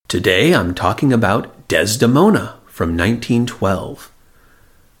Today I'm talking about Desdemona from 1912.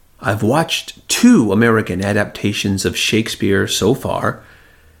 I've watched 2 American adaptations of Shakespeare so far,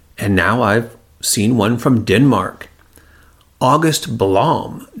 and now I've seen one from Denmark. August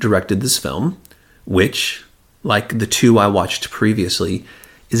Blom directed this film, which, like the 2 I watched previously,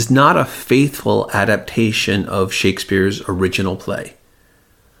 is not a faithful adaptation of Shakespeare's original play.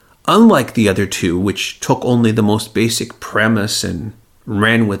 Unlike the other 2, which took only the most basic premise and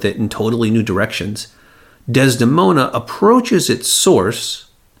ran with it in totally new directions, Desdemona approaches its source,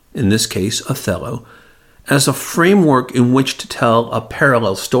 in this case Othello, as a framework in which to tell a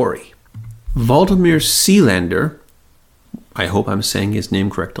parallel story. Valdemar Sealander, I hope I'm saying his name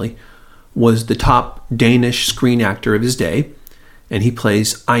correctly, was the top Danish screen actor of his day, and he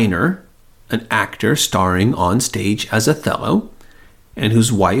plays Einar, an actor starring on stage as Othello, and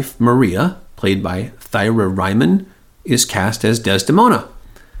whose wife, Maria, played by Thyra Ryman, is cast as Desdemona.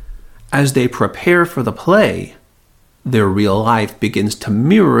 As they prepare for the play, their real life begins to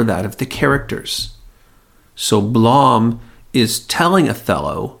mirror that of the characters. So Blom is telling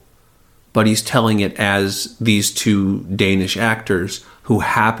Othello, but he's telling it as these 2 Danish actors who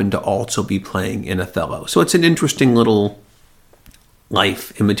happen to also be playing in Othello. So it's an interesting little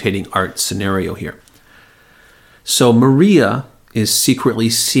life imitating art scenario here. So Maria is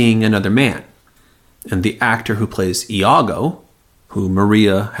secretly seeing another man, and the actor who plays Iago, who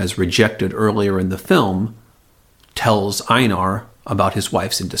Maria has rejected earlier in the film, tells Einar about his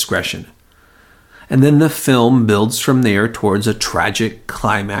wife's indiscretion. And then the film builds from there towards a tragic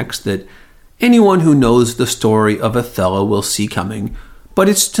climax that anyone who knows the story of Othello will see coming, but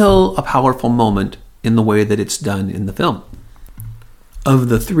it's still a powerful moment in the way that it's done in the film. Of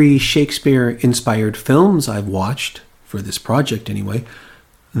the 3 Shakespeare-inspired films I've watched, for this project anyway,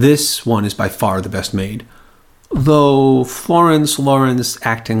 this one is by far the best made, though Florence Lawrence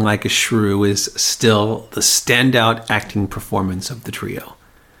acting like a shrew is still the standout acting performance of the trio.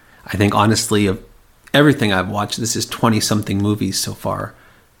 I think honestly, of everything I've watched, this is 20-something movies so far,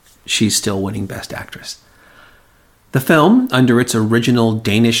 she's still winning Best Actress. The film, under its original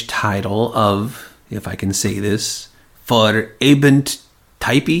Danish title of, if I can say this, For Event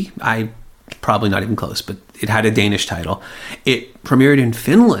Type, probably not even close, but it had a Danish title. It premiered in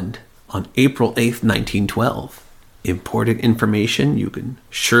Finland on April 8th, 1912. Important information you can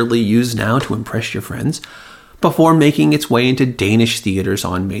surely use now to impress your friends, before making its way into Danish theaters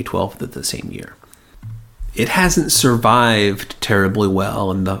on May 12th of the same year. It hasn't survived terribly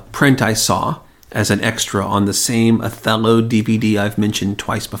well, and the print I saw as an extra on the same Othello DVD I've mentioned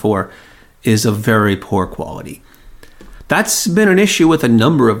twice before is of very poor quality. That's been an issue with a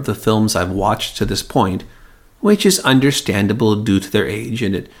number of the films I've watched to this point, which is understandable due to their age,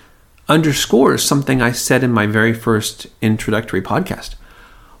 and it underscores something I said in my very first introductory podcast.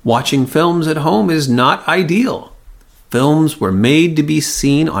 Watching films at home is not ideal. Films were made to be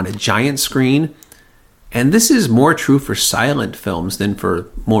seen on a giant screen, and this is more true for silent films than for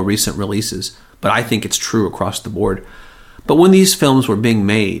more recent releases, but I think it's true across the board. But when these films were being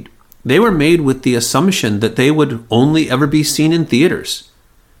made, they were made with the assumption that they would only ever be seen in theaters.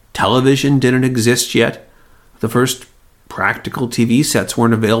 Television didn't exist yet. The first practical TV sets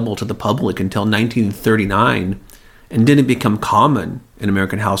weren't available to the public until 1939 and didn't become common in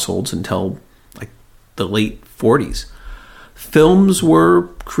American households until the late 40s. Films were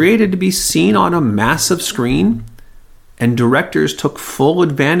created to be seen on a massive screen, and directors took full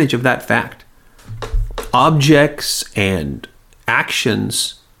advantage of that fact. Objects and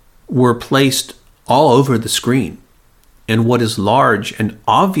actions were placed all over the screen, and what is large and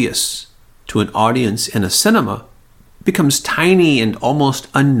obvious to an audience in a cinema becomes tiny and almost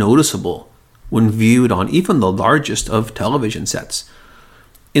unnoticeable when viewed on even the largest of television sets.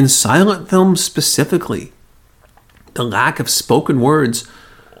 In silent films specifically, the lack of spoken words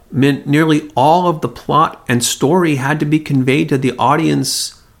meant nearly all of the plot and story had to be conveyed to the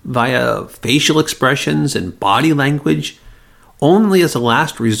audience via facial expressions and body language. Only as a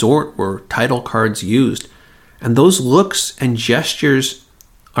last resort were title cards used, and those looks and gestures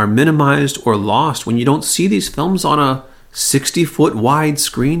are minimized or lost when you don't see these films on a 60-foot wide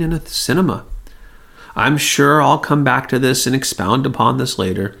screen in a cinema. I'm sure I'll come back to this and expound upon this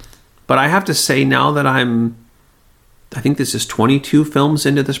later, but I have to say now that I think this is 22 films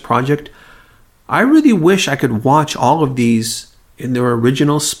into this project, I really wish I could watch all of these in their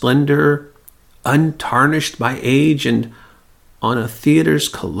original splendor, untarnished by age, and on a theater's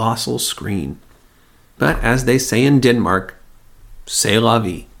colossal screen. But as they say in Denmark, c'est la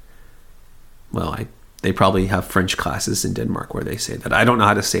vie. Well, they probably have French classes in Denmark where they say that. I don't know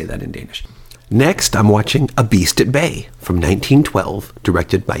how to say that in Danish. Next, I'm watching A Beast at Bay from 1912,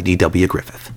 directed by D.W. Griffith.